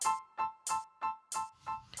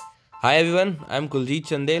Hi everyone, I'm Kuljeet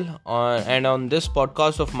Chandel, and on this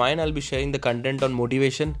podcast of mine, I'll be sharing the content on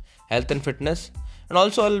motivation, health, and fitness, and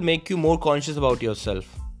also I'll make you more conscious about yourself.